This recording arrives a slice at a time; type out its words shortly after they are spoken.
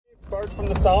Bart from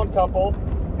the Sound Couple,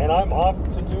 and I'm off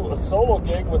to do a solo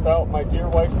gig without my dear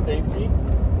wife, Stacy.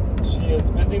 She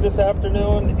is busy this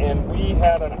afternoon, and we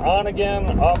had an on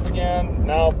again, off again,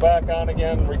 now back on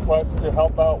again request to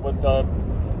help out with the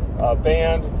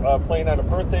band playing at a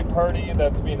birthday party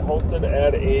that's being hosted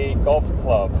at a golf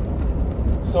club.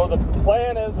 So the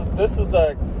plan is this is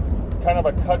a kind of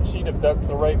a cut sheet, if that's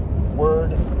the right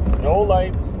word. No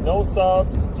lights, no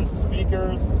subs, just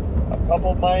speakers, a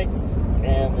couple mics,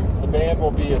 and the band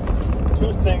will be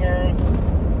 2 singers,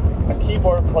 a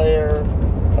keyboard player,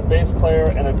 a bass player,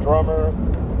 and a drummer.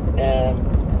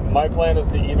 And my plan is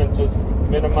to even just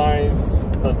minimize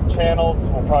the channels.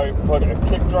 We'll probably put a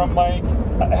kick drum mic.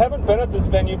 I haven't been at this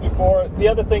venue before. The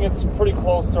other thing, it's pretty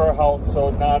close to our house, so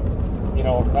not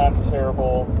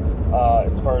terrible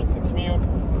as far as the commute.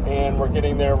 And we're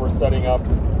getting there, we're setting up,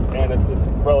 and it's a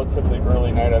relatively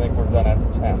early night. I think we're done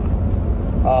at 10.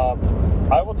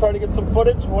 I will try to get some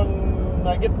footage when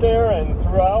I get there and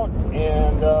throughout,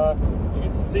 and you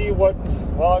get to see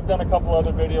well, I've done a couple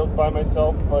other videos by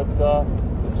myself, but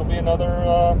this will be another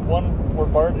one where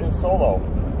Bart is solo.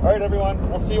 All right, everyone,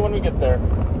 we'll see you when we get there.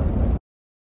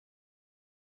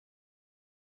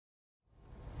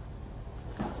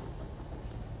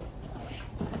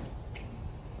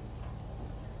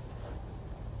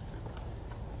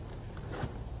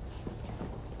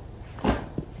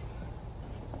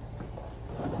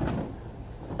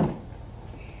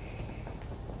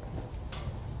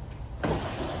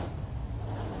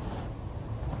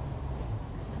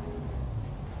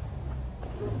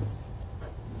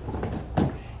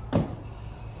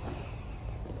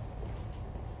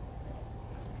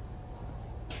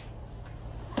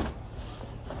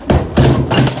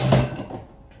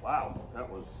 Wow, that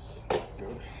was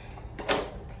good.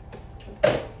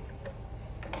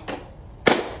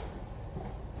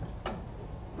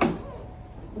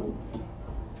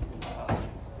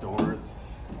 These doors.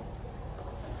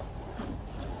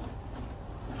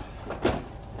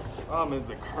 Problem is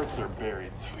the carts are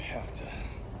buried, so we have to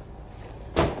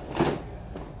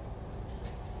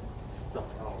stuff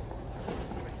out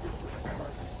when we get to the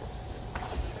carts.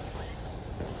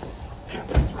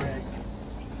 Kind of drag.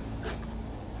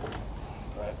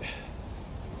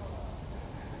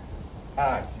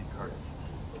 I see carts.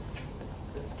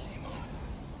 This came off.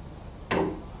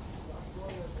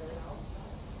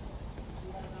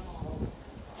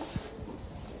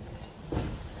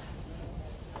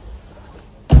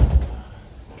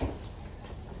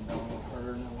 No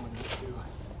further, no one to do.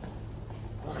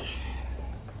 Okay.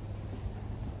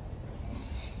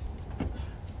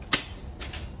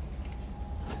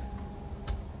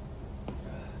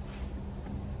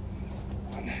 This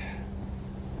one.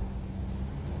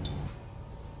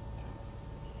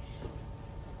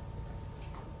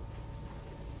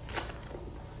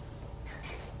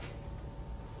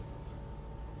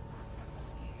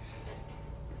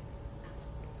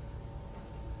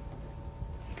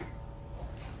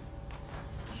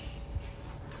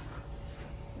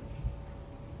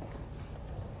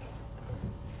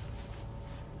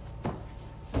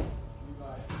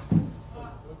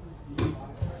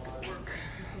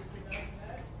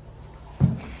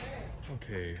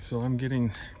 Okay, so I'm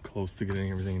getting close to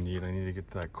getting everything neat. I need to get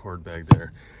that cord bag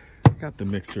there. I got the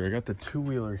mixer, I got the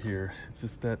 2-wheeler here. It's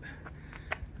just that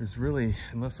there's really,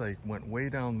 unless I went way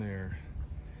down there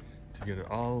to get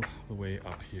it all the way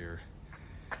up here,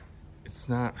 it's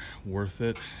not worth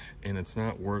it, and it's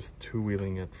not worth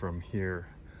 2-wheeling it from here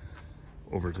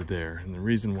over to there. And the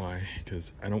reason why,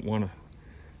 because I don't want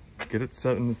to get it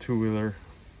set in the 2-wheeler,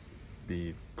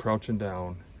 be crouching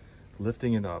down,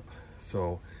 lifting it up.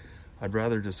 So I'd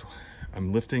rather just,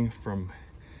 I'm lifting from,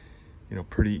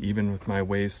 pretty even with my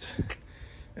waist,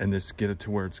 and just get it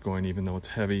to where it's going, even though it's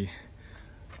heavy.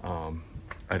 I'm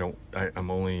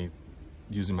only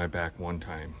using my back one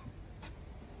time.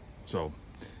 So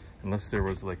unless there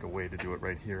was like a way to do it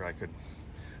right here, I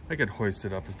could hoist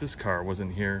it up if this car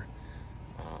wasn't here.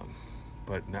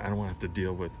 But I don't want to have to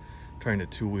deal with trying to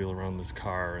 2-wheel around this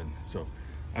car, and so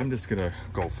I'm just gonna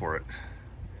go for it.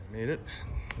 Made it,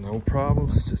 no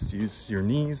problems, just use your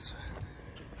knees,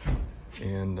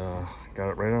 and got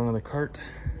it right onto the cart.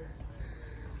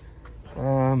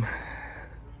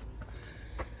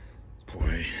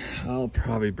 Boy, I'll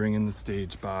probably bring in the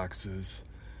stage boxes.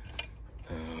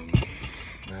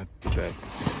 Not that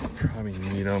probably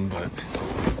need them, but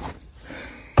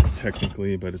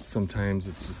technically, but sometimes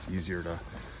it's just easier to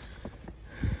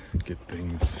get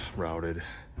things routed.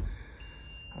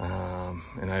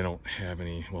 And I don't have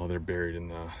any, well, they're buried in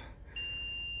the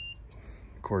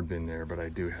cord bin there, but I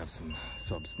do have some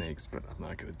sub snakes, but I'm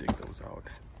not going to dig those out.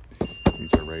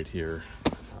 These are right here.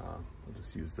 We'll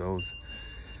just use those.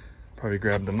 Probably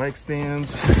grab the mic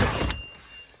stands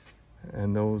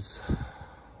and those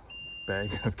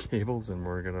bag of cables, and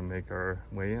we're gonna make our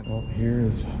way in. Well, here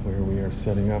is where we are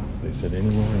setting up. They said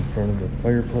anywhere in front of the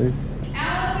fireplace.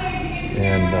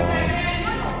 And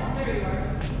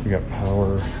we got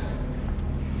power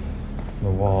on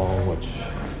the wall, which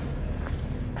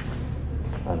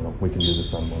I don't know, we can do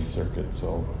this on one circuit,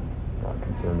 so not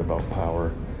concerned about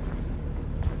power.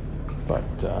 But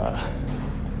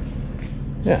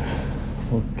yeah,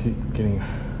 we'll keep getting,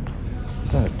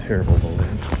 it's not a terrible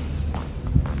voltage.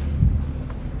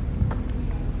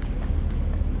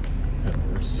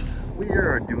 We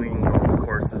are doing golf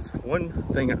courses. One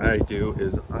thing I do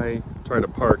is I try to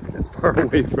park as far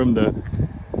away from the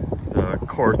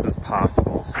course as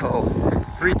possible. So,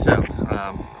 free tip.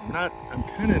 I'm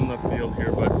kind of in left field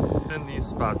here, but then these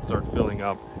spots start filling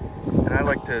up, and I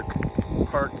like to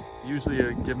park. Usually,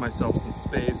 I give myself some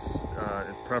space,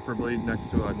 preferably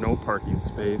next to a no parking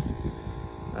space.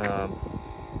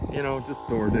 You know, just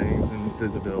door dings and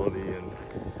visibility, and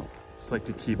just like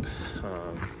to keep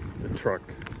the truck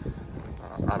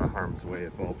out of harm's way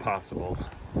if all possible.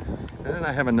 And then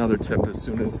I have another tip. As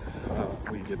soon as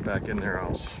we get back in there,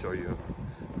 I'll show you,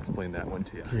 explain that one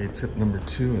to you. Okay, tip number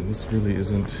 2, and this really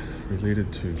isn't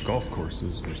related to golf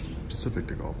courses or specific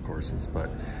to golf courses, but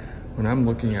when I'm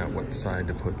looking at what side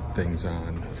to put things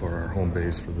on for our home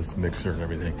base for this mixer and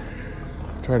everything,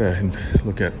 I try to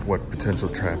look at what potential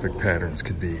traffic patterns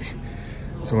could be.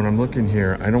 So when I'm looking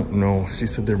here, I don't know, she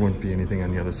said there wouldn't be anything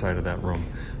on the other side of that room,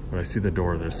 but I see the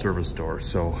door, there's service door.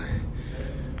 So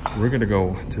we're gonna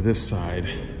go to this side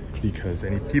because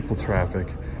any people traffic,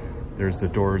 there's the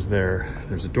doors there,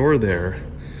 there's a door there.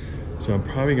 So I'm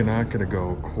probably not gonna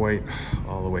go quite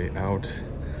all the way out,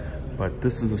 but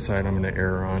this is the side I'm gonna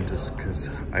err on just because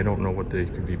I don't know what they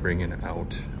could be bringing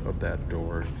out of that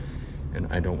door, and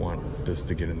I don't want this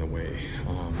to get in the way.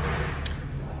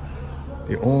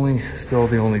 The only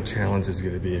challenge is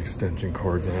going to be extension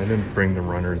cords, and I didn't bring the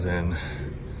runners in.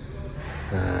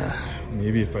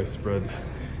 Maybe if I spread,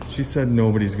 she said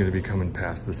nobody's going to be coming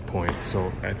past this point,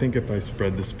 so I think if I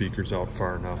spread the speakers out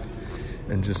far enough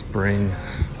and just bring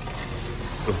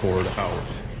the board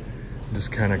out,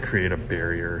 just kind of create a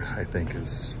barrier, I think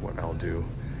is what I'll do.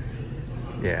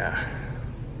 Yeah.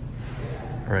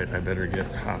 All right, I better get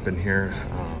hopping here.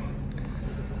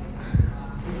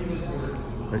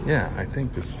 But yeah, I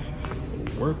think this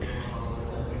will work.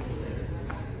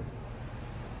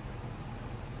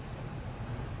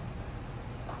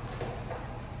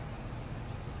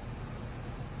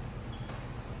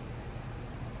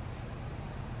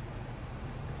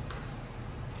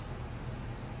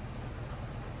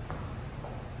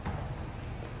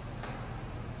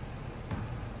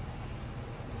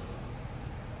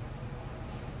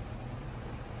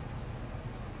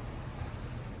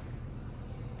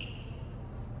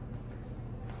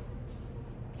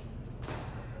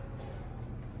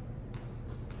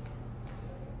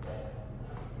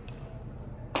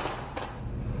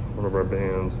 One of our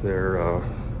bands, their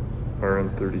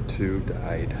RM32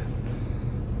 died,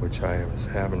 which I was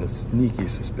having a sneaky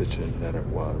suspicion that it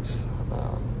was.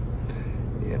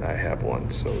 And I have one,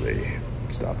 so they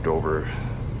stopped over,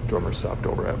 drummer stopped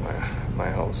over at my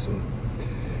house and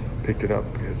picked it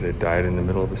up because it died in the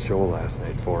middle of the show last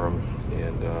night for him.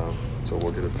 And so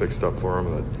we'll get it fixed up for him.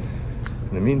 But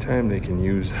in the meantime, they can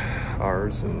use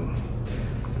ours and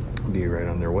be right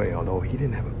on their way, although he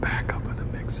didn't have a backup of the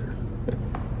mixer.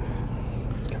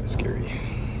 It's kind of scary.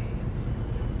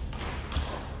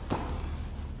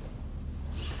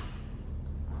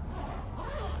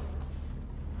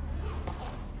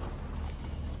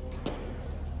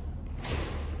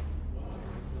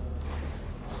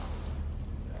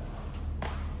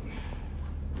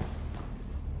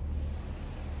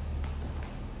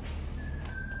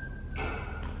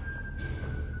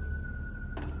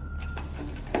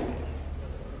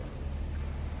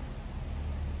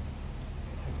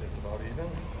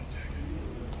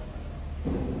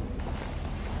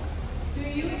 Do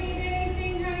you need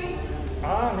anything, honey?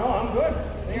 No, I'm good.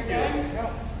 Thank you.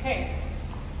 Yeah. Okay.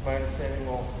 My understanding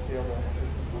will be able to do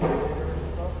some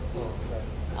and stuff.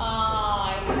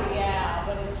 Yeah,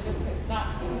 but it's not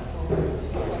food.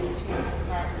 She's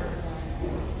partner.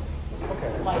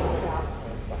 Okay. Like,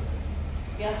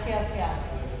 yeah. Yes.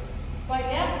 But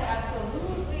yes,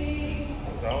 absolutely.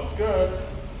 Sounds good.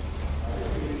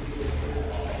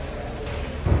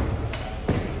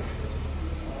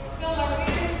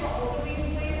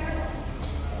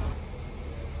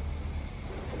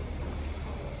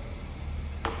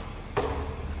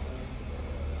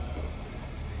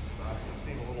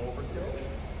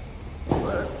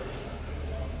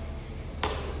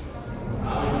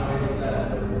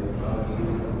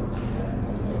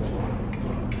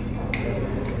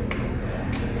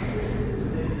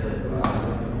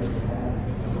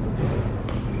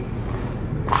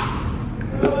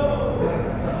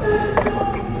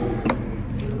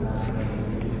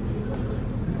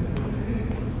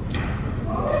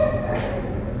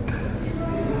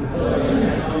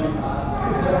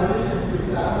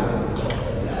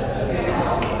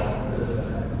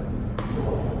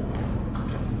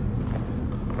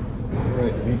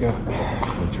 We got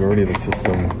majority of the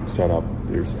system set up.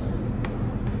 There's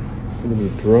gonna be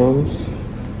drums,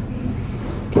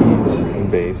 keys, and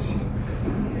bass.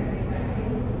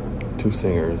 2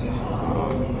 singers.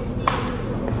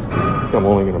 I'm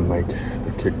only gonna mic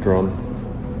the kick drum,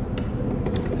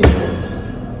 and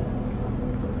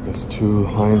I guess 2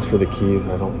 lines for the keys.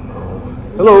 I don't know.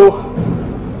 Hello.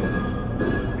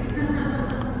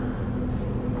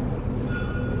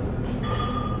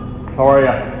 How are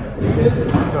ya?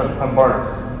 Good. I'm Bart.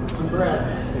 I'm Brad.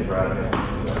 Hey, Brad.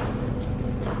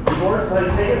 Boards, how you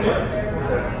taking it?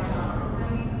 Okay.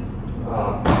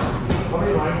 How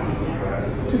many lines do you need, Brad?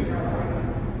 2.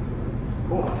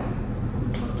 Cool.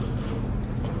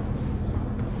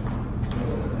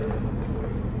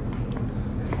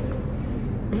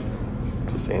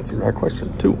 Just answer that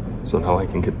question, 2. So now I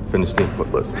can finish the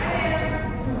input list.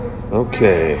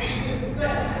 Okay.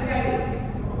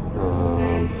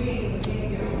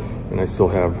 And I still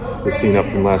have the scene up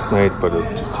from last night, but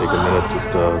it'll just take a minute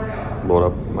just to load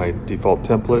up my default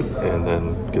template and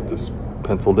then get this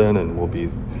penciled in, and we'll be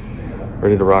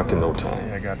ready to rock in no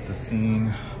time. I got the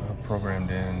scene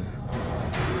programmed in.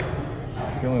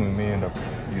 I'm feeling we may end up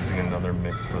using another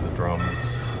mix for the drums.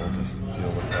 We'll just deal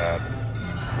with that.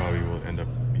 Probably will end up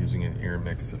using an ear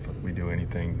mix if we do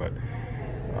anything, but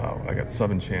I got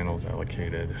 7 channels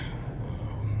allocated.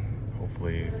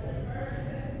 Hopefully it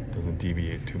doesn't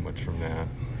deviate too much from that.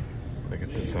 I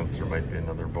get the sense there might be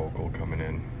another vocal coming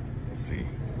in. We'll see.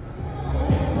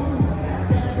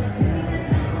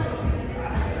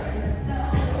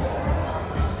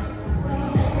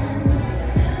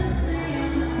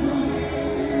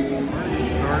 Already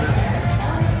started.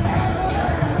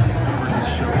 Never just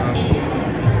showed up.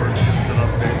 Or gets it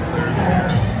up, bass clears.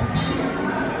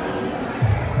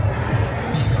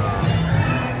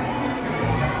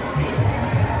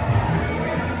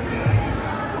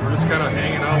 We're just kind of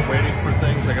hanging out, waiting for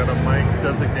things. I got a mic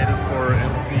designated for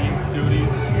MC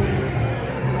duties,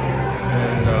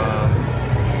 and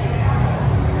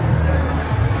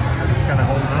I'm just kind of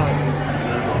holding out.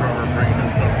 There's Trevor bringing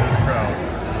his stuff to the crowd.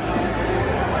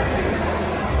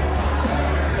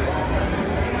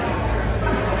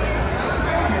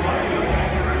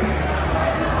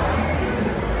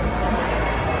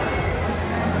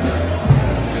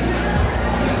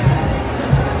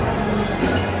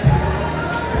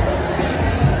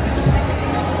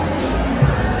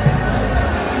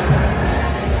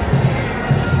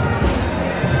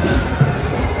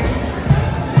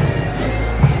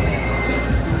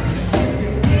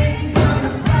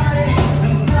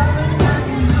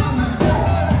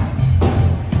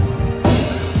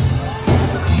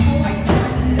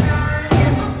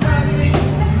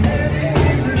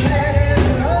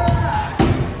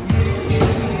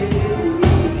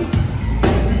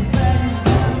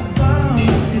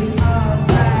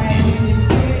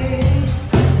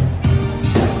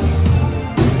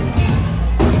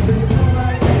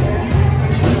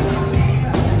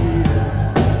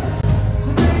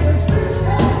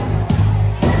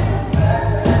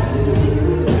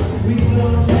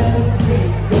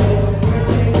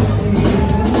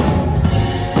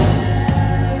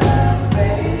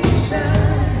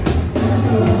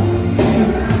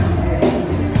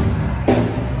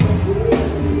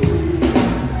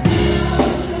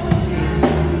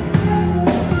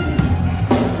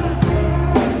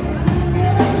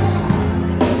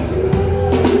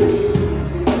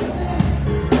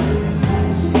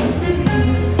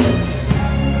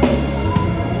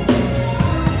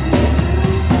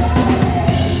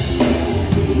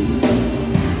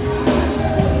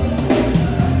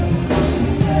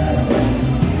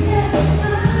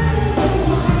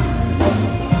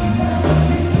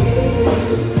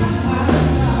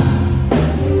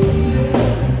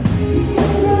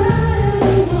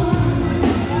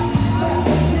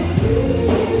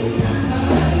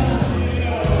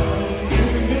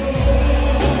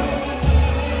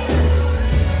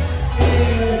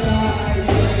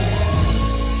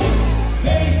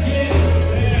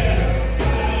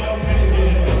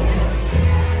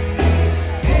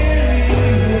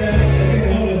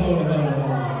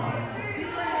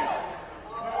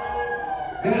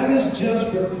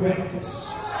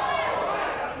 practice.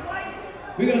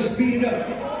 We're gonna speed it up.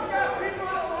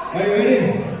 Are you ready?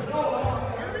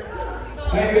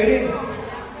 Are you ready?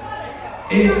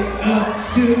 It's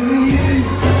up to you.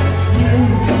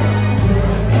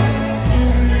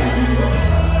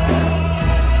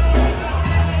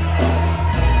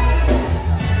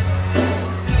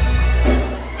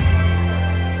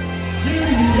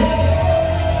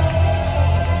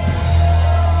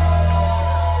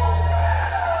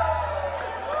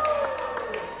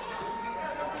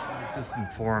 just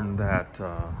informed that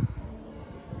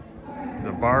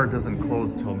the bar doesn't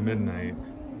close till midnight,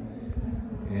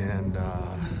 and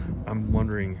I'm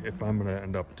wondering if I'm gonna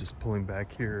end up just pulling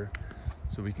back here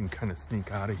so we can kind of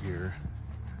sneak out of here.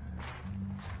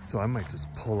 So I might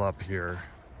just pull up here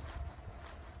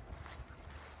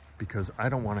because I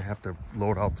don't want to have to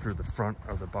load out through the front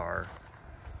of the bar.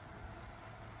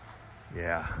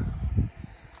 Yeah,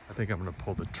 I think I'm gonna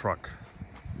pull the truck.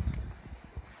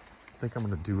 I think I'm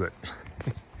gonna do it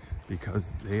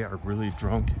because they are really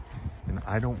drunk and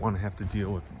I don't want to have to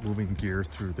deal with moving gear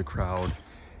through the crowd,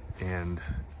 and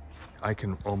I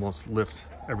can almost lift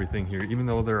everything here. Even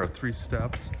though there are 3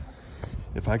 steps,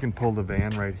 if I can pull the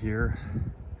van right here,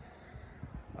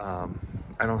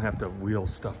 I don't have to wheel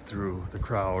stuff through the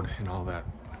crowd and all that.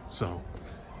 So,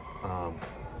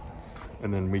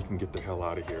 and then we can get the hell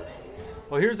out of here.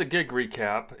 Well, here's a gig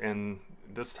recap, and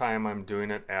this time I'm doing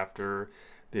it after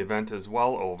the event is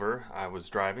well over. I was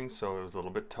driving, so it was a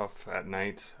little bit tough at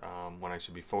night when I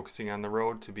should be focusing on the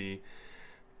road to be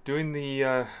doing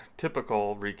the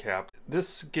typical recap.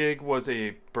 This gig was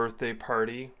a birthday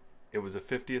party. It was a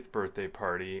 50th birthday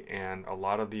party, and a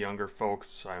lot of the younger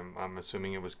folks, I'm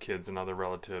assuming it was kids and other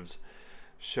relatives,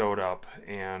 showed up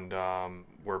and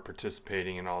were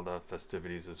participating in all the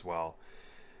festivities as well.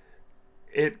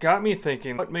 It got me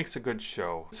thinking, what makes a good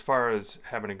show? As far as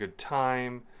having a good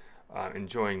time,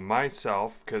 enjoying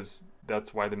myself, because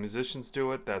that's why the musicians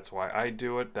do it, that's why I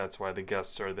do it, that's why the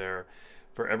guests are there,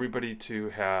 for everybody to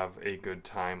have a good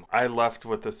time. I left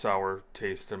with a sour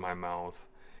taste in my mouth,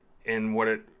 and what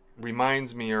it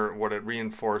reminds me, or what it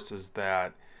reinforces,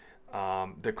 that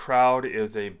the crowd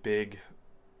is a big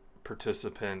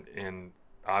participant in,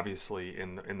 obviously,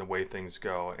 in the way things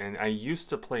go. And I used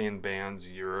to play in bands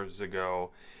years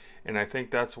ago, and I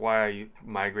think that's why I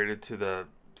migrated to the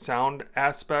sound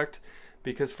aspect,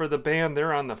 because for the band,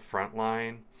 they're on the front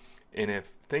line, and if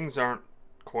things aren't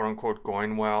quote unquote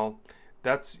going well,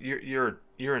 that's you're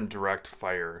in direct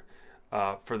fire.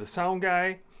 For the sound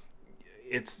guy,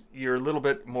 you're a little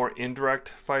bit more indirect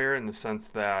fire, in the sense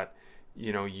that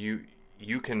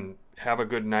you can have a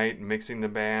good night mixing the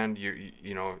band.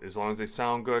 You know, as long as they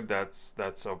sound good, that's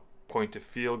a point to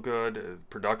feel good.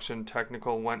 Production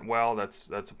technical went well, that's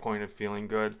a point of feeling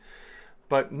good.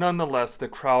 But nonetheless, the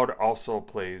crowd also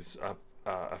plays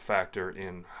a factor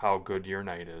in how good your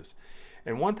night is.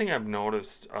 And one thing I've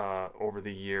noticed over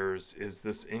the years is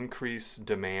this increased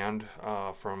demand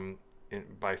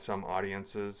by some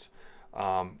audiences.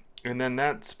 And then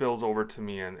that spills over to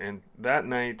me. And that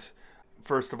night,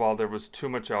 first of all, there was too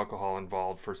much alcohol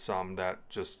involved for some that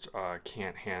just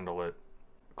can't handle it.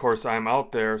 Of course, I'm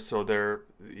out there, so there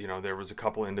was a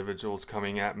couple individuals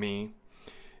coming at me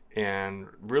and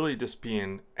really just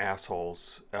being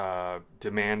assholes,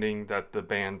 demanding that the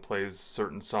band plays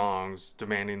certain songs,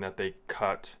 demanding that they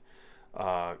cut,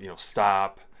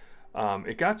 stop.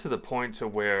 It got to the point to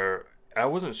where I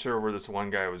wasn't sure where this one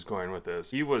guy was going with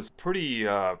this. He was pretty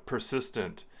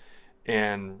persistent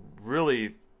and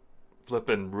really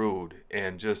flippin' rude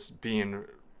and just being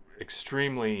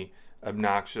extremely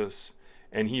obnoxious,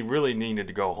 and he really needed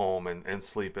to go home and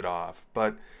sleep it off.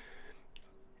 But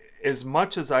as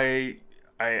much as I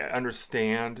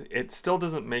understand, it still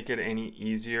doesn't make it any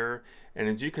easier. And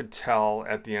as you could tell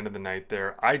at the end of the night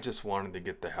there, I just wanted to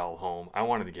get the hell home. I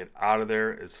wanted to get out of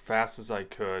there as fast as I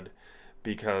could,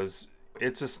 because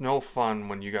it's just no fun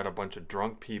when you got a bunch of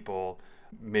drunk people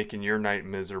making your night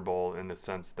miserable, in the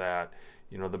sense that,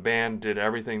 the band did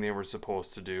everything they were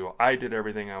supposed to do. I did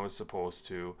everything I was supposed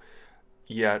to.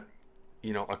 Yet,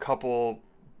 a couple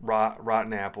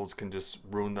rotten apples can just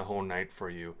ruin the whole night for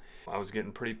you. I was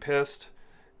getting pretty pissed,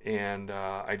 and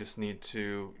I just need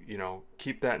to,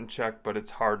 keep that in check, but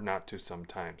it's hard not to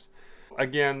sometimes.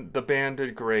 Again, the band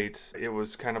did great. It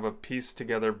was kind of a pieced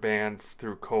together band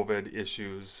through COVID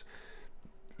issues.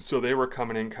 So they were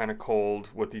coming in kind of cold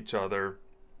with each other,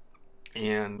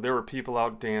 and there were people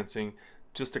out dancing,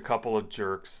 just a couple of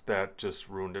jerks that just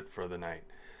ruined it for the night.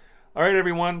 All right,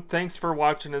 everyone, thanks for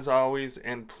watching as always,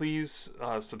 and please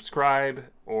subscribe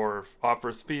or offer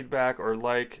us feedback or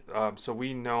like, so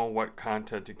we know what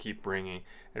content to keep bringing.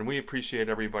 And we appreciate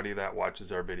everybody that watches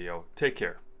our video. Take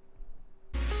care.